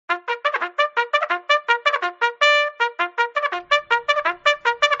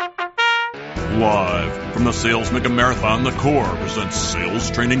Live from the Sales Mega Marathon, the Core presents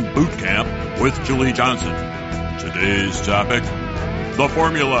Sales Training Boot Camp with Julie Johnson. Today's topic, the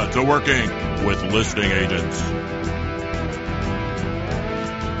formula to working with listing agents.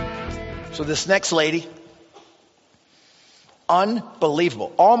 So this next lady,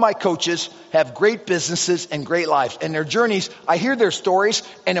 unbelievable. All my coaches have great businesses and great lives. And their journeys, I hear their stories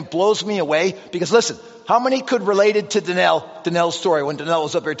and it blows me away. Because listen, how many could relate it to Danelle's story? When Danelle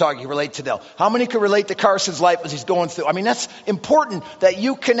was up here talking, he related to Danelle. How many could relate to Carson's life as he's going through? I mean, that's important that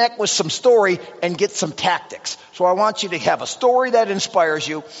you connect with some story and get some tactics. So I want you to have a story that inspires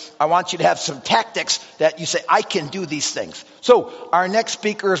you. I want you to have some tactics that you say, I can do these things. So our next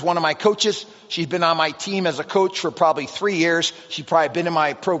speaker is one of my coaches. She's been on my team as a coach for probably 3 years. She's probably been in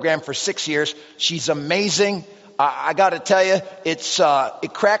my program for 6 years. She's amazing. I got to tell you, it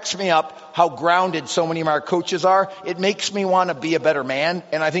cracks me up how grounded so many of our coaches are. It makes me want to be a better man,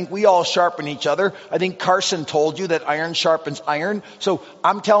 and I think we all sharpen each other. I think Carson told you that iron sharpens iron. So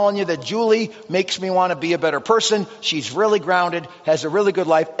I'm telling you that Julie makes me want to be a better person. She's really grounded, has a really good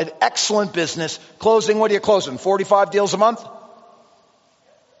life, an excellent business. Closing, what are you closing? 45 deals a month?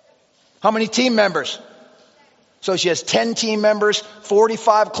 How many team members? So she has 10 team members,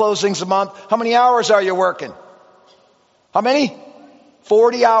 45 closings a month. How many hours are you working? How many?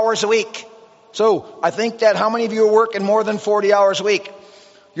 40 hours a week. So I think that how many of you are working more than 40 hours a week?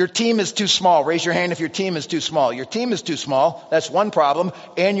 Your team is too small. Raise your hand if your team is too small. Your team is too small. That's one problem.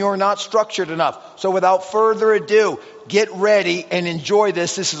 And you're not structured enough. So without further ado, get ready and enjoy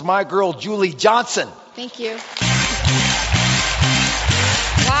this. This is my girl, Julie Johnson. Thank you.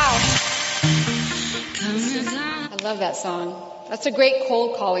 Wow. I love that song. That's a great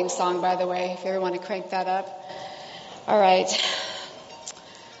cold calling song, by the way, if you ever want to crank that up. All right.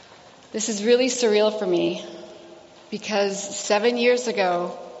 This is really surreal for me because 7 years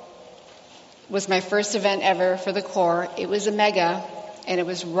ago was my first event ever for the Core. It was a mega, and it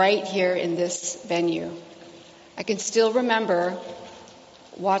was right here in this venue. I can still remember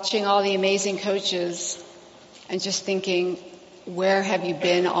watching all the amazing coaches and just thinking, where have you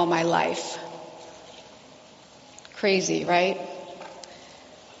been all my life? Crazy, right?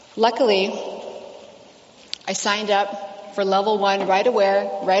 Luckily, I signed up for level 1 right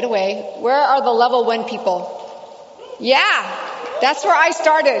away. Where are the level 1 people? Yeah, that's where I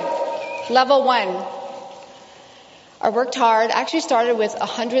started. Level 1. I worked hard. I actually started with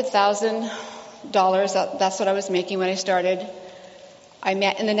 $100,000. That's what I was making when I started. In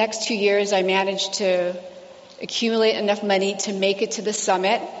the next 2 years, I managed to accumulate enough money to make it to the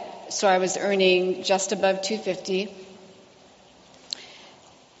summit. So I was earning just above $250,000.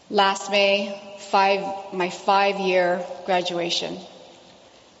 Last May, my 5-year graduation.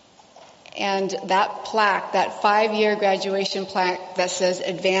 And that plaque, that 5-year graduation plaque that says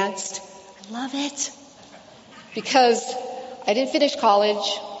advanced, I love it. Because I didn't finish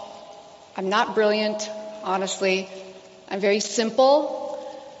college. I'm not brilliant, honestly. I'm very simple.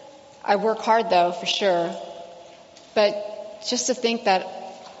 I work hard, though, for sure. But just to think that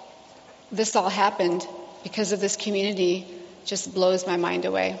this all happened because of this community just blows my mind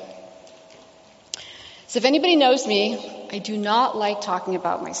away. So if anybody knows me, I do not like talking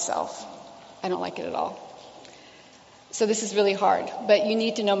about myself. I don't like it at all. So this is really hard, but you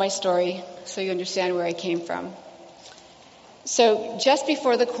need to know my story so you understand where I came from. So just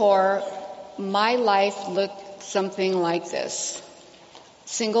before the Core, my life looked something like this.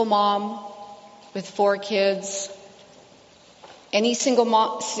 Single mom with 4 kids. Any single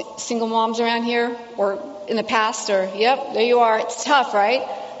moms around here or in the past? Or yep, there you are. It's tough, right?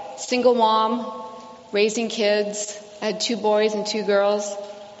 Single mom, raising kids. I had 2 boys and 2 girls.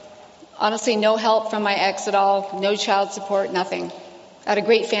 Honestly, no help from my ex at all. No child support, nothing. I had a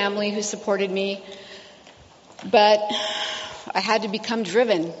great family who supported me. But I had to become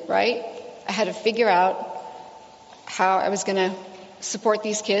driven, right? I had to figure out how I was going to support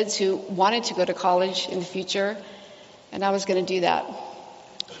these kids who wanted to go to college in the future. And I was going to do that.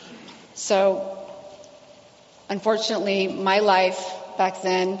 So, unfortunately, my life back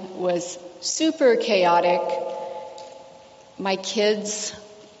then was super chaotic. My kids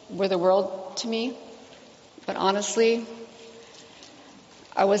were the world to me. But honestly,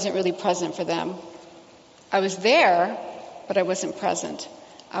 I wasn't really present for them. I was there, but I wasn't present.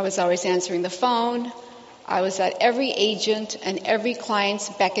 I was always answering the phone. I was at every agent and every client's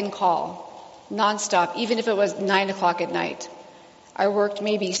beck and call. Nonstop, even if it was 9 o'clock at night. I worked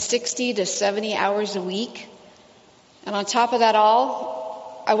maybe 60 to 70 hours a week. And on top of that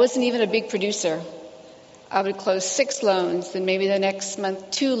all, I wasn't even a big producer. I would close 6 loans, then maybe the next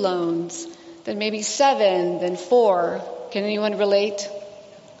month 2 loans, then maybe 7, then 4. Can anyone relate?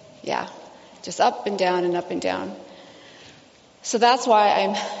 Yeah. just up and down and up and down. So that's why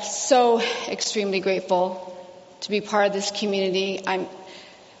I'm so extremely grateful to be part of this community.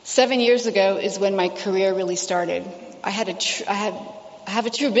 7 years ago is when my career really started. I have a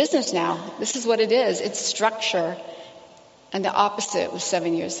true business now. This is what it is. It's structure. And the opposite was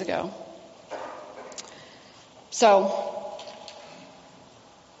 7 years ago. So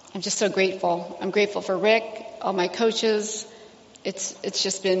I'm just so grateful. I'm grateful for Rick, all my coaches. It's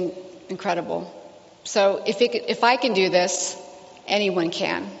just been incredible. So if I can do this, anyone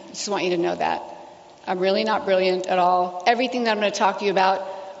can. I just want you to know that. I'm really not brilliant at all. Everything that I'm going to talk to you about,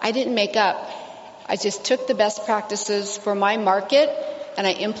 I didn't make up. I just took the best practices for my market and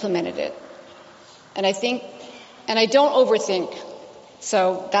I implemented it. And I don't overthink.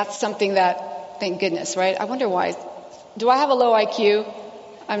 So that's something that, thank goodness, right? I wonder why. Do I have a low IQ?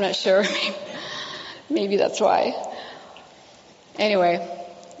 I'm not sure. Maybe that's why. Anyway,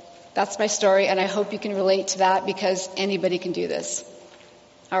 that's my story, and I hope you can relate to that because anybody can do this.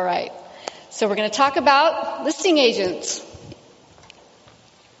 All right. So we're going to talk about listing agents.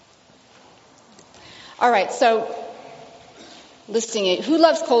 All right, so listing agent. Who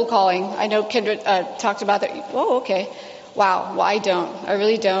loves cold calling? I know Kendra talked about that. Oh, okay. Wow. Well, I don't. I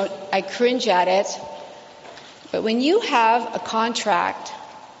really don't. I cringe at it. But when you have a contract,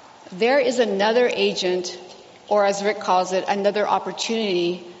 there is another agent, or as Rick calls it, another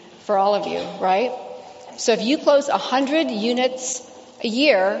opportunity for all of you, right? So if you close 100 units a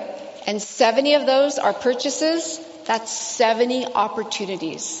year and 70 of those are purchases, that's 70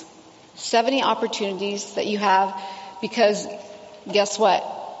 opportunities. 70 opportunities that you have because guess what?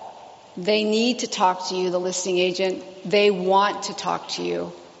 They need to talk to you, the listing agent. They want to talk to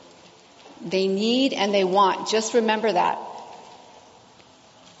you. They need and they want. Just remember that.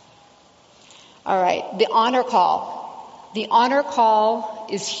 All right, the honor call. The honor call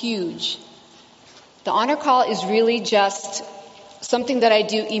is huge. The honor call is really just something that I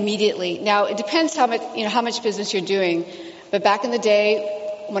do immediately. Now, it depends how much business you're doing. But back in the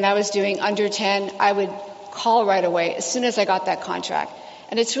day, when I was doing under 10, I would call right away as soon as I got that contract.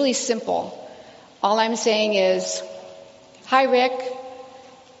 And it's really simple. All I'm saying is, hi, Rick.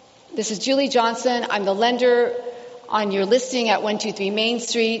 This is Julie Johnson. I'm the lender on your listing at 123 Main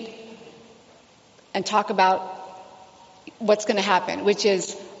Street. And talk about what's going to happen, which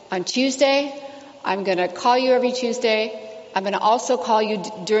is on Tuesday, I'm going to call you every Tuesday. I'm going to also call you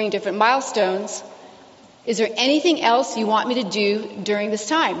during different milestones. Is there anything else you want me to do during this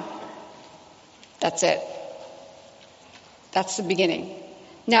time? That's it. That's the beginning.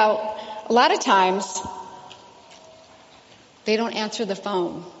 Now, a lot of times, they don't answer the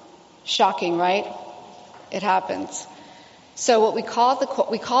phone. Shocking, right? It happens. So what we call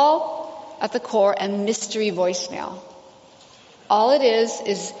at the core a mystery voicemail. All it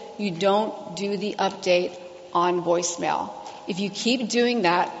is you don't do the update on voicemail. If you keep doing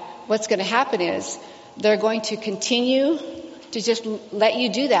that, what's going to happen is they're going to continue to just let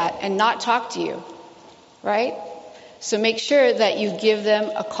you do that and not talk to you, right? So make sure that you give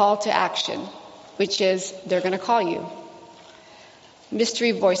them a call to action, which is they're going to call you.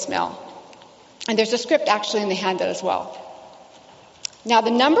 Mystery voicemail. And there's a script actually in the handout as well. Now,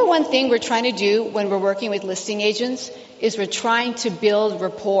 the number one thing we're trying to do when we're working with listing agents is we're trying to build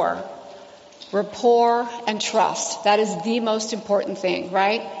rapport. Rapport and trust. That is the most important thing,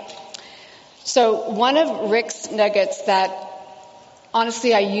 right? So one of Rick's nuggets that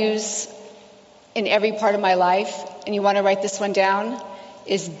honestly I use in every part of my life, and you want to write this one down,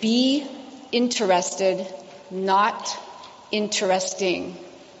 is be interested, not interesting.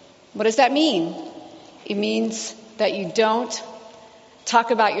 What does that mean? It means that you don't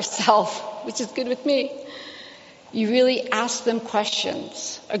talk about yourself, which is good with me. You really ask them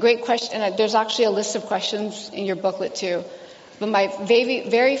questions. A great question, and there's actually a list of questions in your booklet too. But my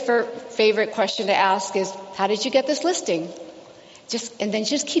very favorite question to ask is, how did you get this listing? And then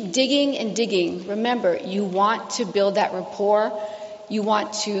just keep digging and digging. Remember, you want to build that rapport. You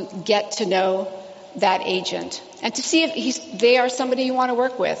want to get to know that agent and to see if they are somebody you want to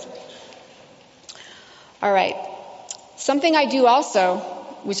work with. All right. Something I do also,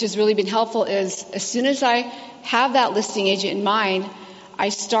 which has really been helpful, is as soon as I have that listing agent in mind, I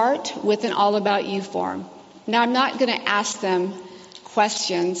start with an all about you form. Now, I'm not going to ask them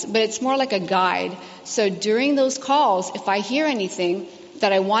questions, but it's more like a guide. So during those calls, if I hear anything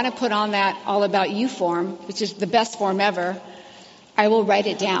that I want to put on that all about you form, which is the best form ever, I will write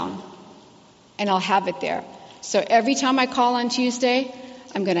it down and I'll have it there. So every time I call on Tuesday,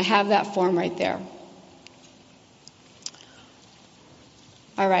 I'm going to have that form right there.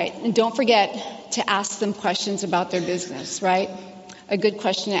 All right. And don't forget to ask them questions about their business, right? A good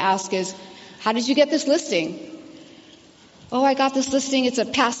question to ask is, How did you get this listing? Oh, I got this listing. It's a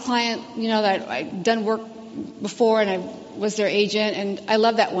past client, that I've done work before and I was their agent. And I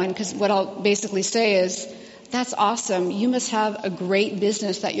love that one because what I'll basically say is, that's awesome. You must have a great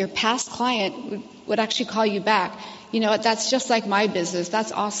business that your past client would actually call you back. That's just like my business.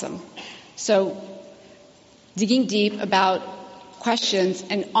 That's awesome. So digging deep about questions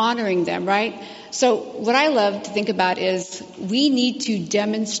and honoring them, right? So what I love to think about is we need to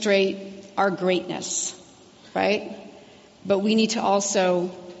demonstrate our greatness, right? But we need to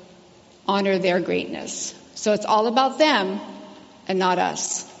also honor their greatness. So it's all about them and not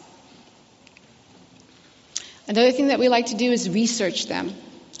us. Another thing that we like to do is research them.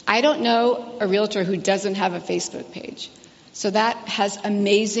 I don't know a realtor who doesn't have a Facebook page. So that has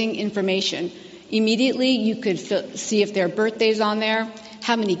amazing information. Immediately you could see if their birthday's on there,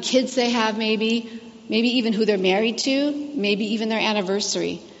 how many kids they have maybe even who they're married to, maybe even their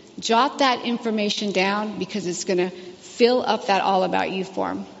anniversary. Jot that information down because it's going to fill up that all about you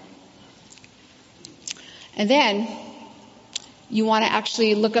form. And then you want to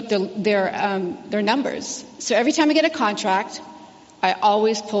actually look up their numbers. So every time I get a contract, I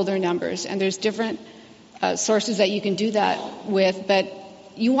always pull their numbers. And there's different sources that you can do that with, but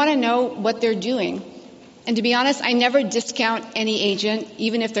you want to know what they're doing. And to be honest, I never discount any agent,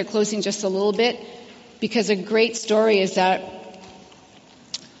 even if they're closing just a little bit, because a great story is that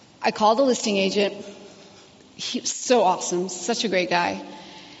I called a listing agent. He was so awesome, such a great guy.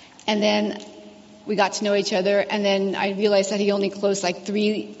 And then we got to know each other, and then I realized that he only closed like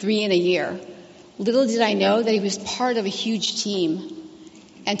three in a year. Little did I know that he was part of a huge team.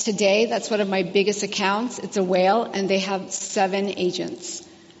 And today, that's one of my biggest accounts. It's a whale, and they have 7 agents.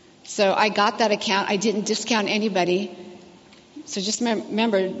 So I got that account. I didn't discount anybody. So just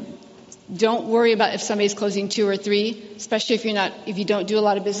remember, don't worry about if somebody's closing 2 or 3, especially if you don't do a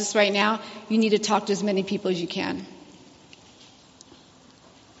lot of business right now. You need to talk to as many people as you can.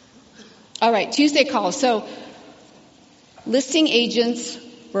 All right, Tuesday calls. So listing agents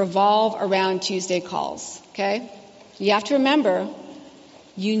revolve around Tuesday calls, okay? You have to remember,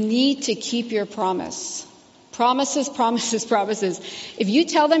 you need to keep your promise. Promises, promises, promises. If you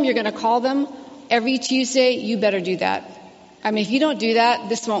tell them you're going to call them every Tuesday, you better do that. I mean, if you don't do that,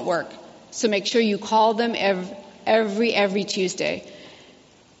 this won't work. So make sure you call them every Tuesday.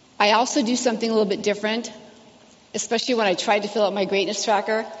 I also do something a little bit different, especially when I tried to fill out my greatness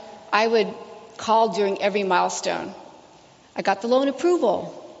tracker. I would call during every milestone. I got the loan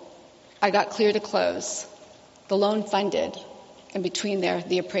approval. I got clear to close. The loan funded. And between there,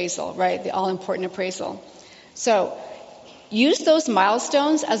 the appraisal, right? The all-important appraisal. So use those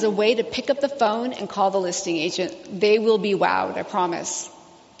milestones as a way to pick up the phone and call the listing agent. They will be wowed, I promise.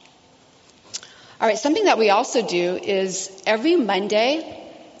 All right, something that we also do is every Monday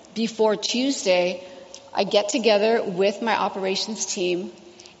before Tuesday, I get together with my operations team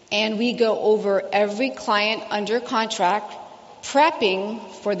and we go over every client under contract,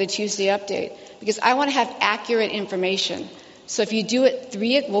 prepping for the Tuesday update because I want to have accurate information. So if you do it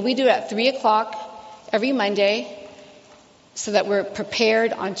we do it at 3 o'clock every Monday so that we're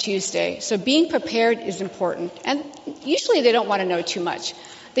prepared on Tuesday. So being prepared is important. And usually they don't want to know too much.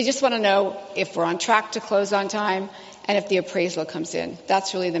 They just want to know if we're on track to close on time and if the appraisal comes in.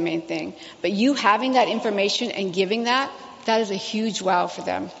 That's really the main thing. But you having that information and giving that is a huge wow for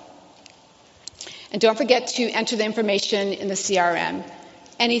them. And don't forget to enter the information in the CRM,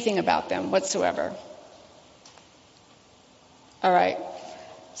 anything about them whatsoever. All right,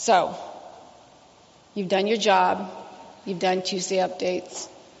 so you've done your job. You've done Tuesday updates.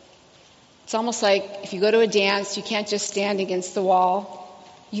 It's almost like if you go to a dance, you can't just stand against the wall.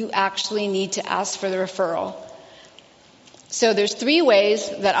 You actually need to ask for the referral. So there's 3 ways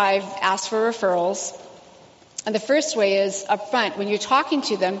that I've asked for referrals. And the first way is up front. When you're talking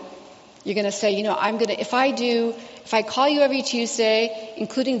to them, you're going to say, if I call you every Tuesday,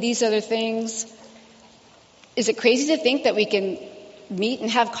 including these other things, is it crazy to think that we can meet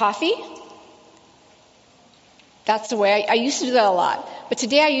and have coffee? That's the way I used to do that a lot. But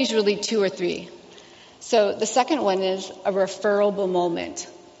today I use really 2 or 3. So the second one is a referable moment.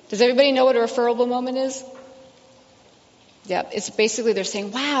 Does everybody know what a referable moment is? Yeah, it's basically they're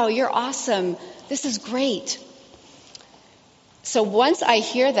saying, wow, you're awesome. This is great. So once I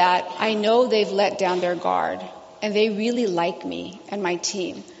hear that, I know they've let down their guard and they really like me and my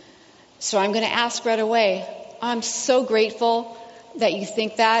team. So I'm going to ask right away, I'm so grateful that you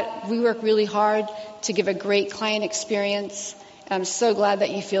think that. We work really hard to give a great client experience. And I'm so glad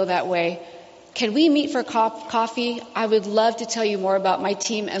that you feel that way. Can we meet for coffee? I would love to tell you more about my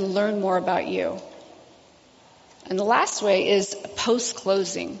team and learn more about you. And the last way is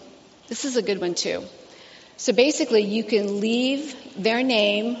post-closing. This is a good one too. So basically, you can leave their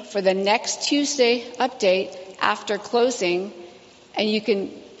name for the next Tuesday update after closing, and you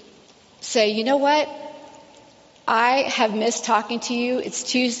can say, you know what? I have missed talking to you. It's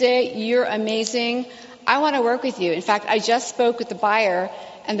Tuesday. You're amazing. I want to work with you. In fact, I just spoke with the buyer,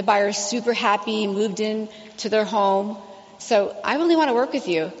 and the buyer is super happy, moved in to their home. So I really want to work with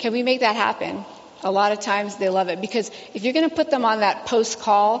you. Can we make that happen? A lot of times they love it, because if you're going to put them on that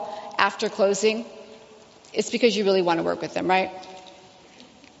post-call after closing, it's because you really want to work with them, right?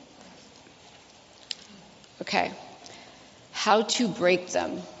 Okay. How to break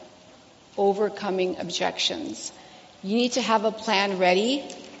them. Overcoming objections. You need to have a plan ready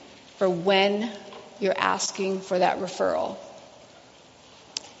for when you're asking for that referral.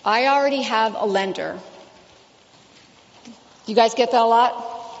 I already have a lender. You guys get that a lot?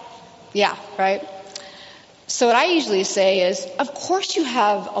 Yeah, right? So what I usually say is, of course you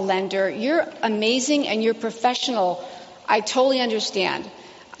have a lender. You're amazing and you're professional. I totally understand.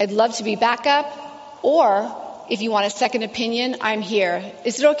 I'd love to be backup, or if you want a second opinion, I'm here.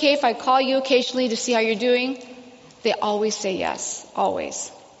 Is it okay if I call you occasionally to see how you're doing? They always say yes. Always.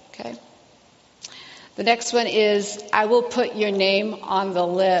 Okay? The next one is, I will put your name on the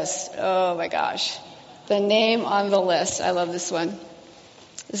list. Oh my gosh. The name on the list. I love this one.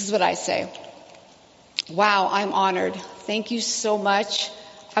 This is what I say. Wow, I'm honored. Thank you so much.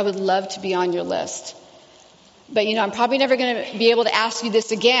 I would love to be on your list. But I'm probably never going to be able to ask you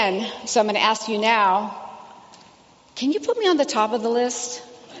this again, so I'm going to ask you now. Can you put me on the top of the list?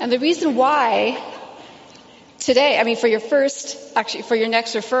 And the reason why today, for your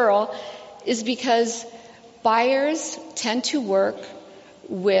next referral, is because buyers tend to work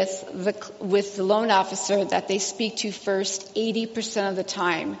with the loan officer that they speak to first 80% of the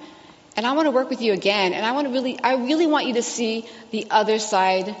time. And I want to work with you again, and I really want you to see the other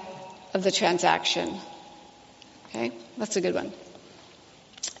side of the transaction. Okay? That's a good one.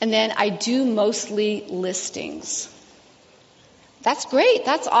 And then I do mostly listings. That's great.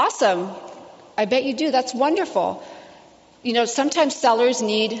 That's awesome. I bet you do. That's wonderful. Sometimes sellers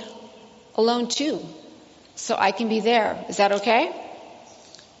need a loan too. So I can be there. Is that okay?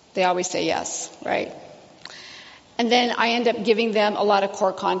 They always say yes, right? And then I end up giving them a lot of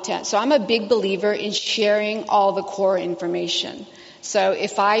core content. So I'm a big believer in sharing all the core information. So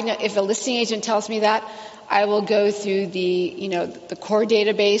if a listing agent tells me that, I will go through the core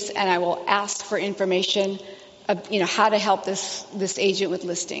database, and I will ask for information of, how to help this agent with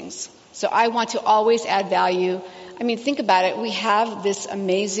listings. So I want to always add value. Think about it. We have this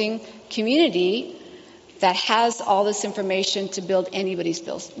amazing community that has all this information to build anybody's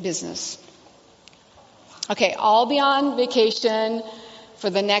business. Okay, I'll be on vacation for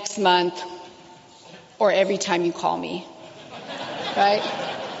the next month, or every time you call me. Right?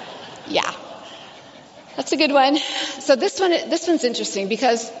 Yeah. That's a good one. So this one's interesting,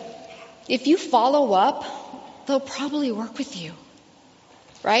 because if you follow up, they'll probably work with you.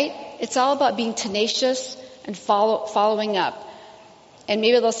 Right? It's all about being tenacious and following up. And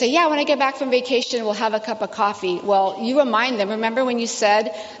maybe they'll say, yeah, when I get back from vacation, we'll have a cup of coffee. Well, you remind them, remember when you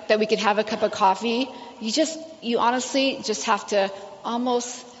said that we could have a cup of coffee? You honestly just have to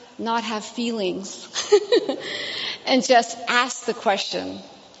almost not have feelings and just ask the question.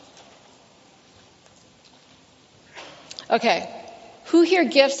 Okay. Who here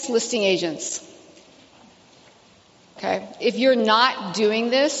gifts listing agents? Okay. If you're not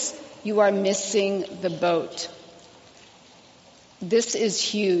doing this, you are missing the boat. This is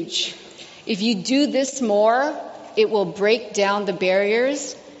huge. If you do this more, it will break down the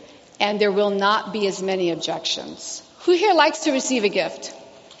barriers, and there will not be as many objections. Who here likes to receive a gift?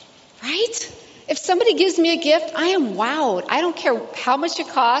 Right? If somebody gives me a gift, I am wowed. I don't care how much it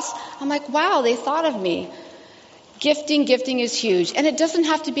costs. I'm like, wow, they thought of me. Gifting is huge. And it doesn't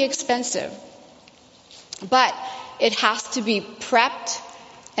have to be expensive. But it has to be prepped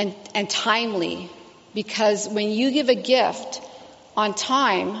and timely. Because when you give a gift on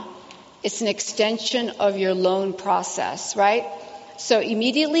time, it's an extension of your loan process, right? So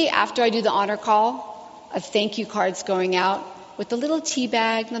immediately after I do the honor call, a thank you card's going out with a little tea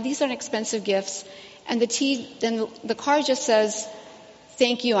bag. Now these aren't expensive gifts. And then the card just says,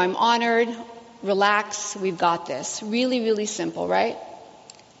 thank you, I'm honored. Relax, we've got this. Really, really simple, right?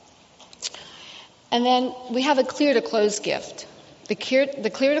 And then we have a clear to close gift. The clear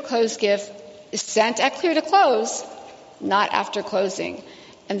to close gift is sent at clear to close, not after closing.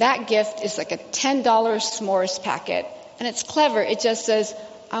 And that gift is like a $10 s'mores packet. And it's clever. It just says,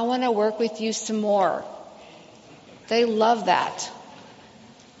 I want to work with you some more. They love that.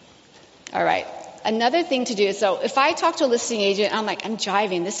 All right. Another thing to do, so if I talk to a listing agent, I'm like, I'm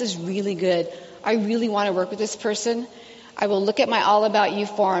jiving, this is really good. I really want to work with this person. I will look at my All About You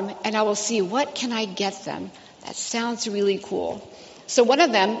form and I will see what can I get them. That sounds really cool. So one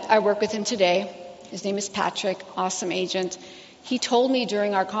of them, I work with him today. His name is Patrick, awesome agent. He told me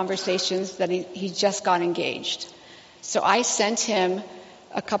during our conversations that he just got engaged. So I sent him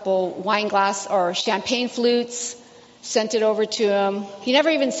a couple wine glass or champagne flutes, sent it over to him. He never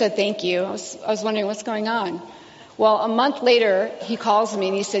even said thank you. I was wondering what's going on. Well, a month later, he calls me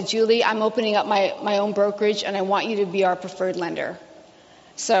and he said, Julie, I'm opening up my own brokerage and I want you to be our preferred lender.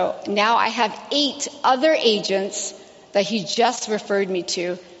 So now I have 8 other agents that he just referred me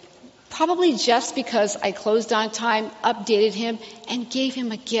to, probably just because I closed on time, updated him, and gave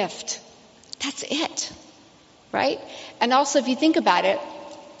him a gift. That's it, right? And also, if you think about it,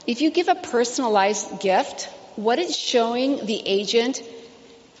 if you give a personalized gift, what it's showing the agent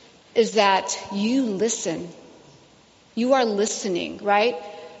is that you listen. You are listening, right?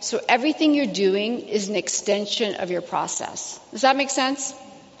 So everything you're doing is an extension of your process. Does that make sense?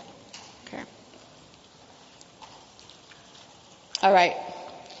 Okay. All right.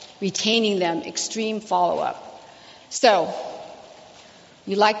 Retaining them, extreme follow-up. So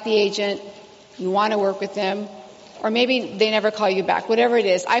you like the agent, you want to work with them, or maybe they never call you back, whatever it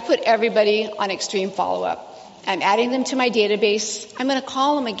is. I put everybody on extreme follow-up. I'm adding them to my database. I'm going to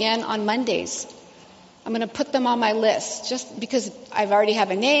call them again on Mondays. I'm going to put them on my list just because I already have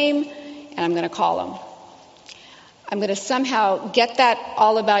a name, and I'm going to call them. I'm going to somehow get that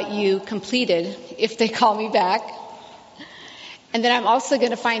All About You completed if they call me back. And then I'm also going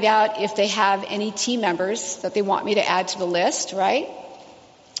to find out if they have any team members that they want me to add to the list, right?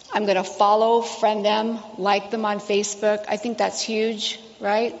 I'm going to follow, friend them, like them on Facebook. I think that's huge,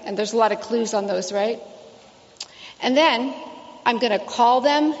 right? And there's a lot of clues on those, right? And then I'm going to call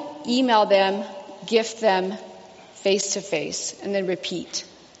them, email them, gift them face to face, and then repeat.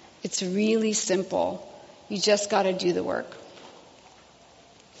 It's really simple. You just got to do the work.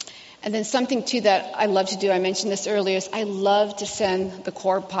 And then something, too, that I love to do, I mentioned this earlier, is I love to send the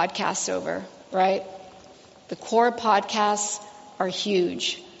core podcasts over, right? The core podcasts are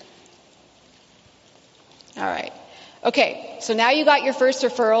huge. All right. Okay, so now you got your first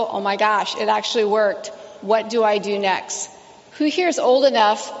referral. Oh, my gosh, it actually worked. What do I do next? Who here is old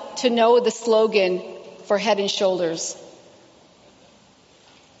enough to know the slogan for Head and Shoulders?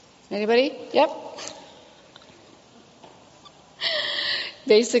 Anybody? Yep.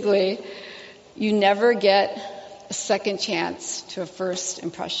 Basically, you never get a second chance to a first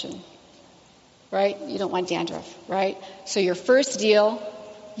impression, right? You don't want dandruff, right? So your first deal,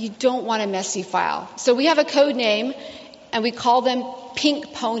 you don't want a messy file. So we have a code name, and we call them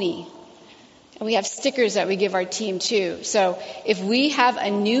Pink Pony. And we have stickers that we give our team too. So if we have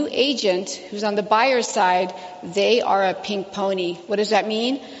a new agent who's on the buyer's side, they are a pink pony. What does that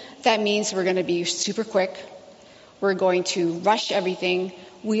mean? That means we're going to be super quick. We're going to rush everything.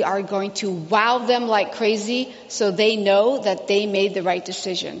 We are going to wow them like crazy so they know that they made the right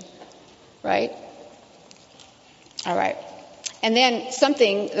decision. Right? All right. And then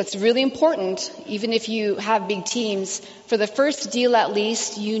something that's really important, even if you have big teams, for the first deal at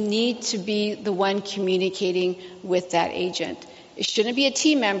least, you need to be the one communicating with that agent. It shouldn't be a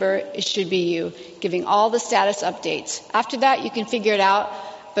team member, it should be you, giving all the status updates. After that, you can figure it out,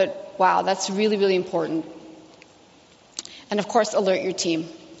 but wow, that's really, really important. And of course, alert your team.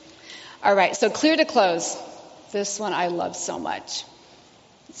 All right, so clear to close. This one I love so much.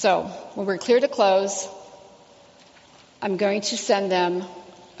 So when we're clear to close, I'm going to send them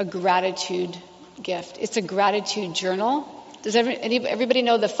a gratitude gift. It's a gratitude journal. Does everybody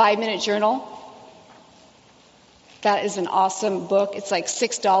know the 5-minute journal? That is an awesome book. It's like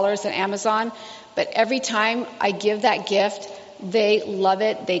 $6 on Amazon. But every time I give that gift, they love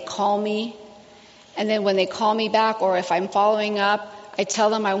it. They call me. And then when they call me back, or if I'm following up, I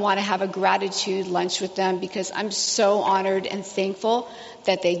tell them I want to have a gratitude lunch with them because I'm so honored and thankful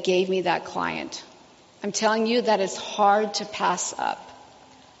that they gave me that client. I'm telling you, that is hard to pass up.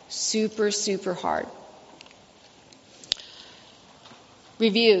 Super, super hard.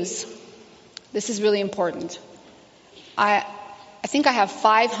 Reviews. This is really important. I think I have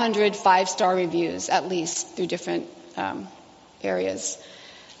 500 5-star reviews, at least, through different areas.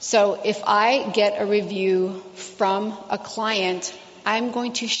 So if I get a review from a client, I'm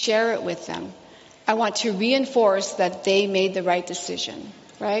going to share it with them. I want to reinforce that they made the right decision,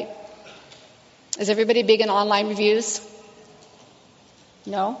 right? Is everybody big in online reviews?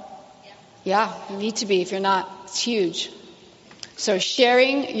 No? Yeah, you need to be. If you're not, it's huge. So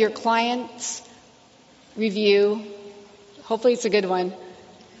sharing your client's review, hopefully it's a good one,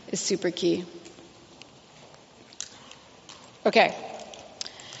 is super key. Okay.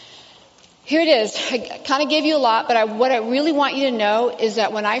 Here it is. I kind of gave you a lot, but what I really want you to know is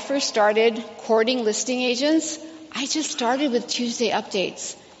that when I first started courting listing agents, I just started with Tuesday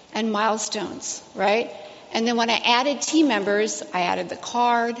updates and milestones, right? And then when I added team members, I added the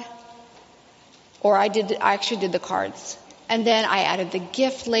card, or I actually did the cards. And then I added the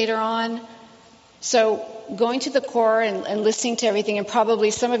gift later on. So going to the core and listening to everything, and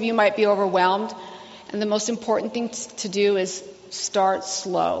probably some of you might be overwhelmed, and the most important thing to do is start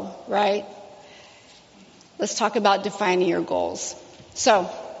slow, right? Let's talk about defining your goals. So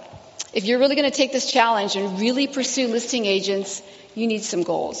if you're really going to take this challenge and really pursue listing agents, you need some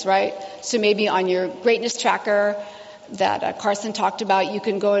goals, right? So maybe on your greatness tracker that Carson talked about, you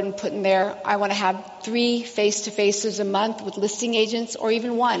can go ahead and put in there, I want to have 3 face-to-faces a month with listing agents, or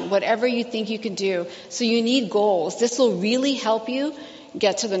even 1, whatever you think you can do. So you need goals. This will really help you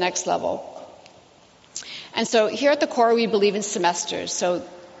get to the next level. And so here at the core, we believe in semesters. So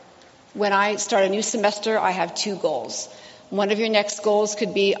when I start a new semester, I have 2 goals. One of your next goals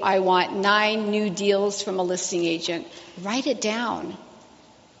could be, I want 9 new deals from a listing agent. Write it down.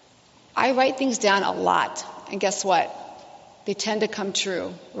 I write things down a lot. And guess what? They tend to come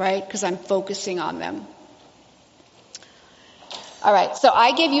true, right? Because I'm focusing on them. All right, so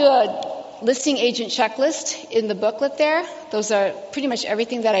I gave you a listing agent checklist in the booklet there. Those are pretty much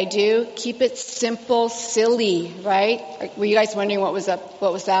everything that I do. Keep it simple, silly, right? Were you guys wondering what was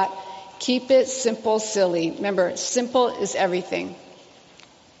that? Keep it simple, silly. Remember, simple is everything.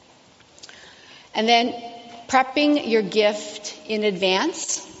 And then prepping your gift in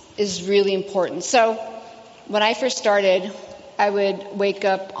advance is really important. So when I first started, I would wake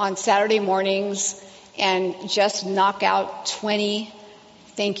up on Saturday mornings and just knock out 20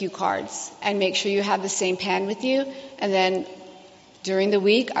 thank you cards and make sure you have the same pen with you. And then during the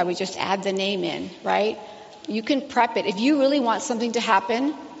week, I would just add the name in, right? You can prep it. If you really want something to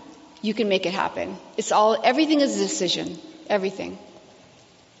happen, you can make it happen. Everything is a decision. Everything.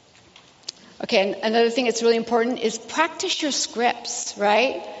 Okay, and another thing that's really important is practice your scripts,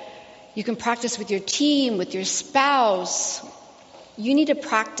 right? You can practice with your team, with your spouse. You need to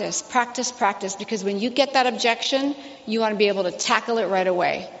practice, because when you get that objection, you want to be able to tackle it right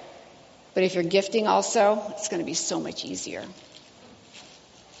away. But if you're gifting also, it's going to be so much easier.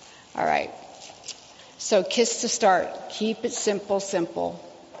 All right. So KISS to start. Keep it simple, simple.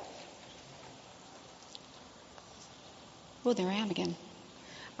 Oh, there I am again.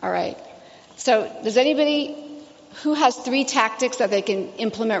 All right. So does anybody who has 3 tactics that they can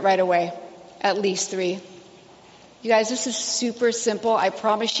implement right away? At least 3. You guys, this is super simple. I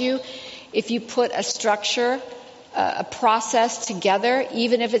promise you, if you put a structure, a process together,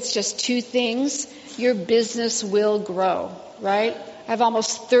 even if it's just 2 things, your business will grow, right? I have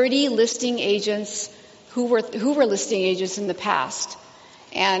almost 30 listing agents who were listing agents in the past.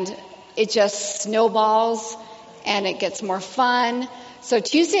 And it just snowballs and it gets more fun. So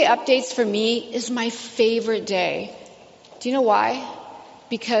Tuesday updates for me is my favorite day. Do you know why?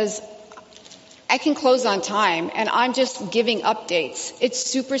 Because I can close on time and I'm just giving updates. It's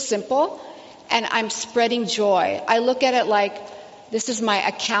super simple and I'm spreading joy. I look at it like this is my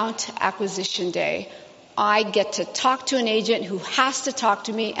account acquisition day. I get to talk to an agent who has to talk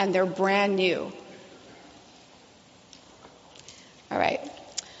to me and they're brand new. All right.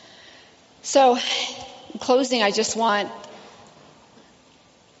 So in closing, I've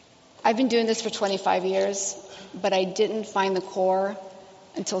been doing this for 25 years, but I didn't find the core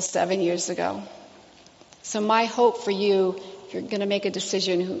until 7 years ago. So my hope for you, if you're going to make a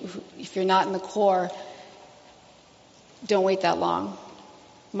decision, if you're not in the core, don't wait that long.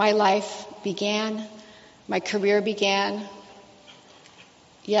 My life began, my career began.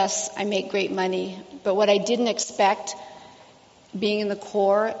 Yes, I make great money, but what I didn't expect being in the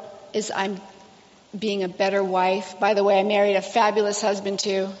core is I'm being a better wife. By the way, I married a fabulous husband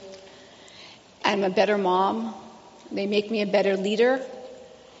too. I'm a better mom. They make me a better leader.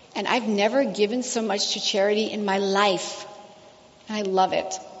 And I've never given so much to charity in my life. And I love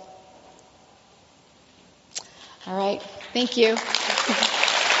it. All right. Thank you.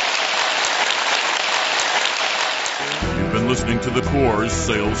 You've been listening to the Core's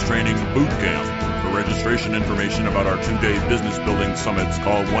Sales Training Boot Camp. For registration information about our 2-day business building summits,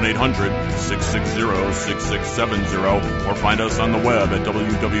 call 1-800-660-6670 or find us on the web at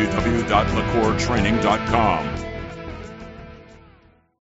www.thecoretraining.com.